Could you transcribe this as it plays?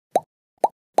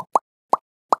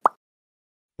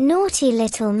Naughty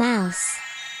little mouse,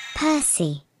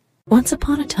 Percy. Once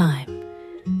upon a time,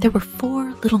 there were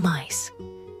 4 little mice,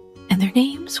 and their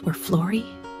names were Florrie,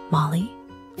 Molly,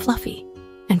 Fluffy,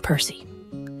 and Percy.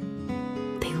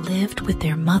 They lived with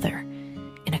their mother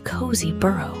in a cozy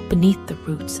burrow beneath the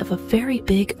roots of a very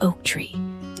big oak tree.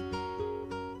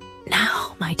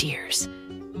 "Now, my dears,"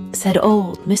 said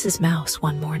old Mrs. Mouse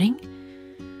one morning,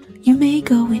 "you may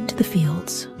go into the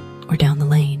fields or down the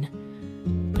lane,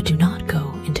 but do not go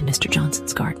into Mr.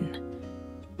 Johnson's garden.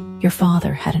 Your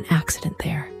father had an accident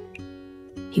there.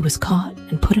 He was caught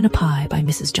and put in a pie by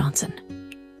Mrs. Johnson.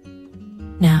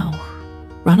 Now,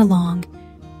 run along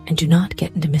and do not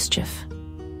get into mischief.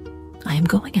 I am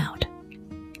going out."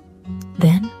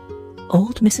 Then,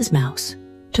 old Mrs. Mouse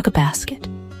took a basket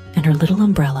and her little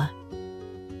umbrella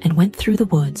and went through the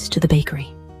woods to the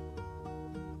bakery.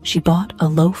 She bought a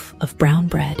loaf of brown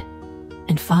bread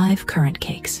and 5 currant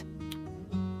cakes.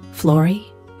 Florrie,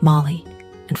 Molly,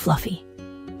 and Fluffy,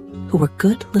 who were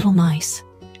good little mice,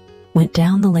 went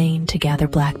down the lane to gather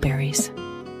blackberries.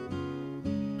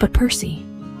 But Percy,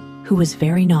 who was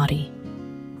very naughty,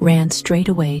 ran straight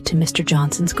away to Mr.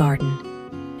 Johnson's garden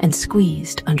and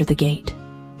squeezed under the gate.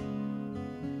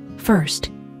 First,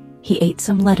 he ate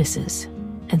some lettuces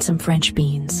and some French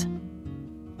beans,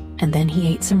 and then he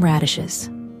ate some radishes,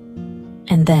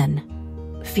 and then,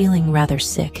 feeling rather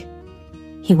sick,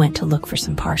 he went to look for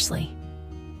some parsley.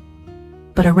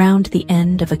 But around the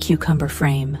end of a cucumber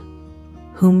frame,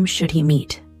 whom should he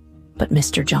meet but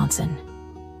Mr. Johnson?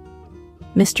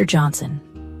 Mr. Johnson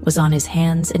was on his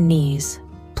hands and knees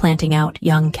planting out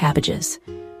young cabbages,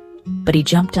 but he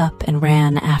jumped up and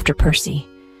ran after Percy,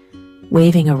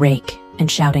 waving a rake and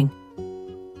shouting,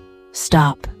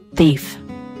 "Stop, thief!"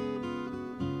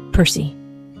 Percy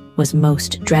was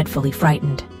most dreadfully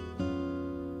frightened.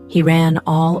 He ran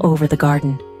all over the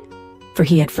garden, for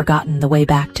he had forgotten the way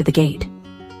back to the gate.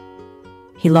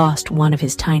 He lost one of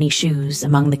his tiny shoes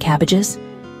among the cabbages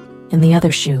and the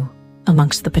other shoe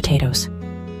amongst the potatoes.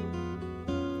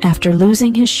 After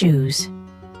losing his shoes,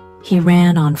 he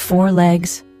ran on 4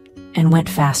 legs and went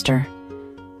faster,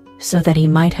 so that he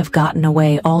might have gotten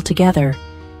away altogether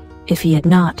if he had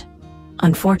not,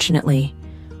 unfortunately,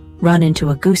 run into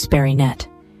a gooseberry net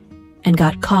and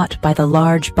got caught by the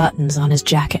large buttons on his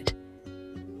jacket.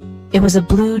 It was a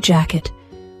blue jacket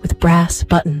with brass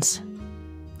buttons,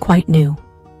 quite new.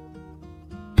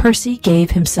 Percy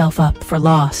gave himself up for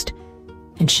lost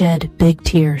and shed big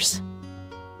tears.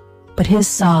 But his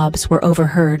sobs were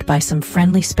overheard by some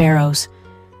friendly sparrows,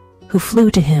 who flew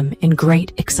to him in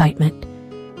great excitement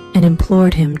and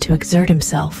implored him to exert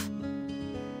himself.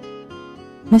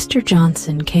 Mr.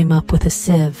 Johnson came up with a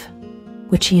sieve,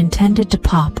 which he intended to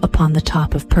pop upon the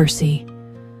top of Percy.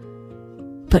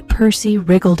 But Percy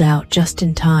wriggled out just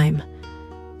in time,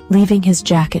 leaving his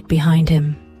jacket behind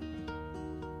him.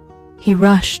 He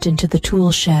rushed into the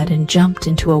tool shed and jumped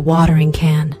into a watering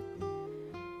can.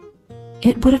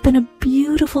 It would have been a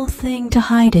beautiful thing to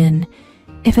hide in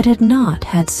if it had not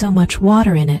had so much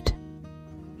water in it.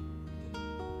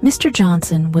 Mr.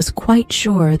 Johnson was quite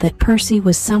sure that Percy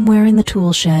was somewhere in the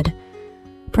tool shed,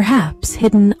 perhaps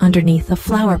hidden underneath a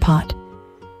flower pot.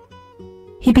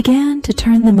 He began to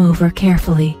turn them over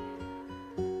carefully,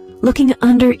 looking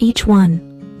under each one.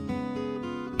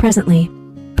 Presently,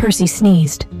 Percy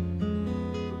sneezed.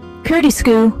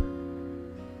 "Curdy-scoo!"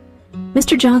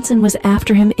 Mr. Johnson was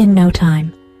after him in no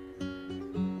time.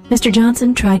 Mr.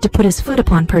 Johnson tried to put his foot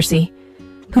upon Percy,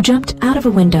 who jumped out of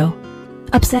a window,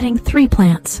 upsetting 3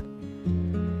 plants.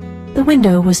 The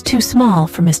window was too small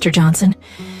for Mr. Johnson,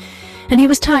 and he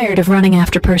was tired of running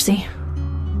after Percy.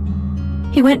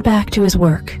 He went back to his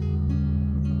work.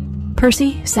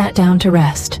 Percy sat down to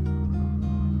rest.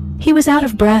 He was out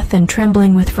of breath and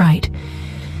trembling with fright,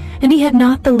 and he had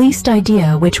not the least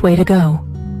idea which way to go.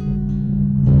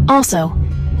 Also,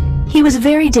 he was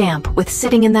very damp with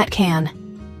sitting in that can.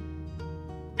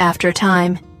 After a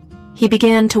time, he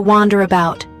began to wander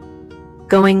about,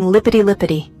 going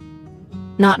lippity-lippity,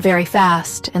 not very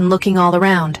fast and looking all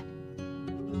around.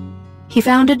 He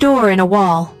found a door in a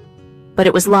wall, but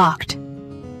it was locked,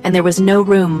 and there was no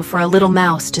room for a little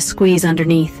mouse to squeeze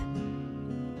underneath.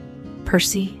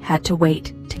 Percy had to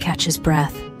wait to catch his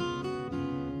breath.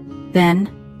 Then,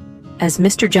 as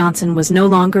Mr. Johnson was no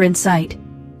longer in sight,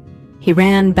 he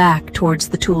ran back towards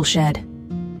the tool shed.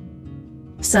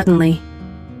 Suddenly,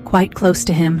 quite close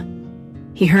to him,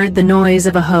 he heard the noise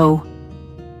of a hoe.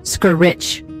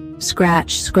 Scritch,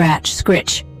 scratch, scratch,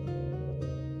 scritch.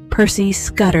 Percy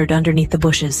scuttered underneath the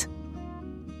bushes.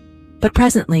 But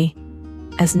presently,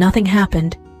 as nothing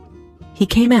happened, he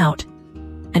came out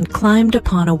and climbed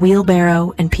upon a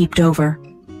wheelbarrow and peeped over.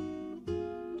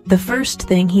 The first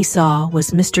thing he saw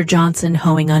was Mr. Johnson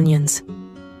hoeing onions.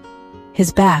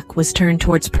 His back was turned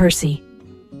towards Percy,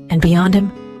 and beyond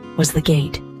him was the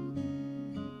gate.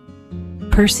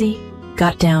 Percy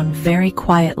got down very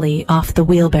quietly off the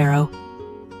wheelbarrow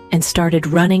and started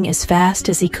running as fast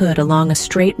as he could along a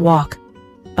straight walk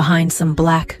behind some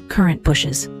black currant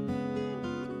bushes.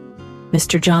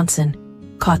 Mr. Johnson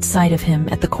caught sight of him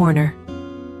at the corner,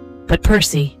 but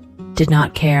Percy did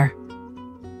not care.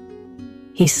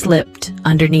 He slipped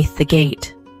underneath the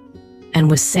gate and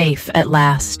was safe at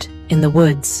last in the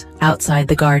woods outside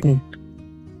the garden.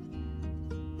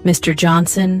 Mr.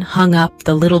 Johnson hung up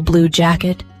the little blue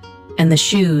jacket and the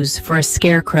shoes for a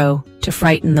scarecrow to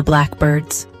frighten the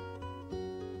blackbirds.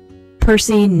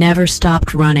 Percy never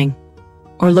stopped running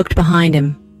or looked behind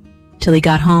him till he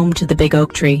got home to the big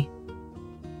oak tree.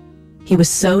 He was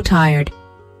so tired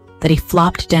that he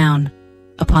flopped down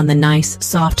upon the nice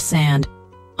soft sand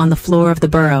on the floor of the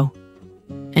burrow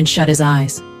and shut his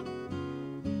eyes.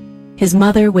 His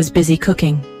mother was busy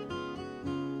cooking.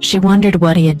 She wondered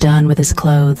what he had done with his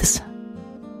clothes.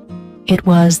 It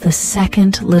was the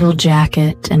second little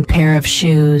jacket and pair of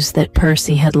shoes that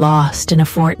Percy had lost in a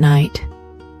fortnight.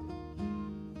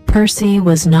 Percy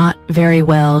was not very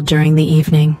well during the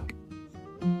evening.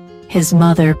 His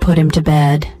mother put him to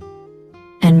bed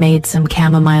and made some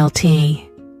chamomile tea,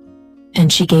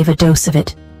 and she gave a dose of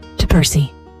it to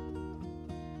Percy.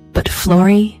 But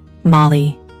Florrie,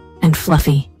 Molly, and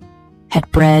Fluffy had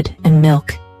bread and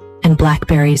milk and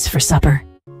blackberries for supper.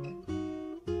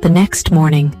 The next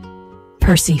morning,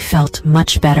 Percy felt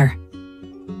much better,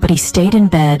 but he stayed in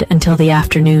bed until the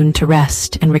afternoon to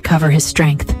rest and recover his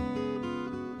strength.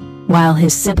 While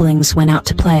his siblings went out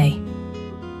to play,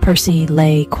 Percy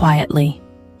lay quietly,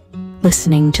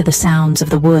 listening to the sounds of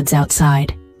the woods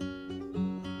outside.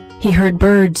 He heard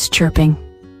birds chirping,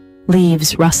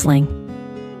 leaves rustling,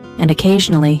 and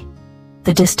occasionally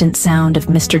the distant sound of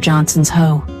Mr. Johnson's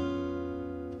hoe.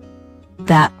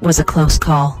 That was a close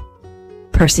call,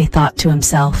 Percy thought to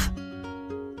himself.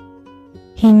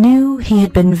 He knew he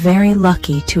had been very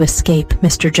lucky to escape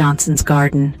Mr. Johnson's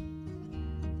garden.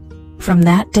 From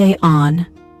that day on,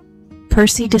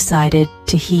 Percy decided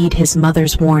to heed his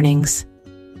mother's warnings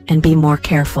and be more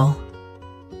careful.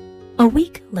 A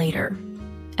week later,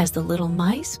 as the little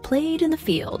mice played in the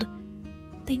field,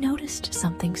 they noticed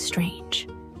something strange.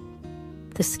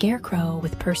 The scarecrow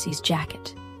with Percy's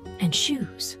jacket and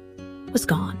shoes was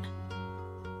gone.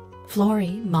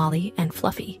 Florrie, Molly, and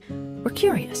Fluffy were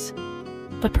curious,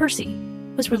 but Percy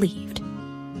was relieved.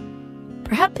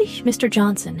 Perhaps Mr.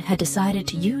 Johnson had decided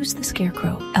to use the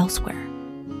scarecrow elsewhere.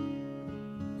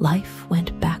 Life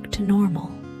went back to normal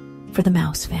for the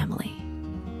mouse family.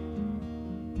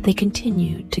 They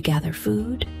continued to gather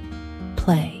food,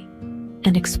 play,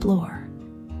 and explore.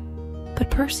 But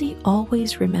Percy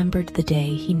always remembered the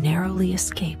day he narrowly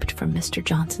escaped from Mr.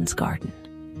 Johnson's garden.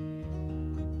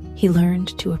 He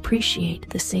learned to appreciate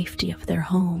the safety of their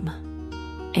home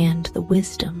and the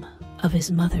wisdom of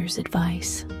his mother's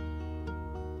advice.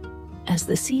 As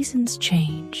the seasons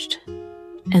changed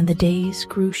and the days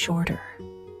grew shorter,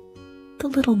 the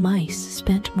little mice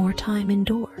spent more time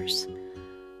indoors,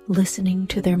 listening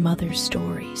to their mother's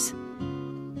stories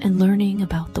and learning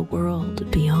about the world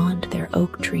beyond their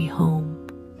oak tree home.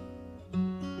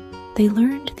 They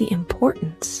learned the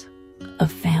importance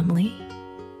of family,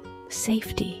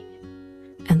 safety,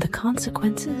 and the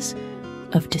consequences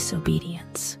of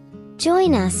disobedience.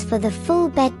 Join us for the full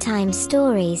bedtime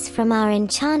stories from our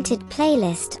enchanted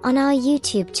playlist on our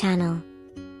YouTube channel.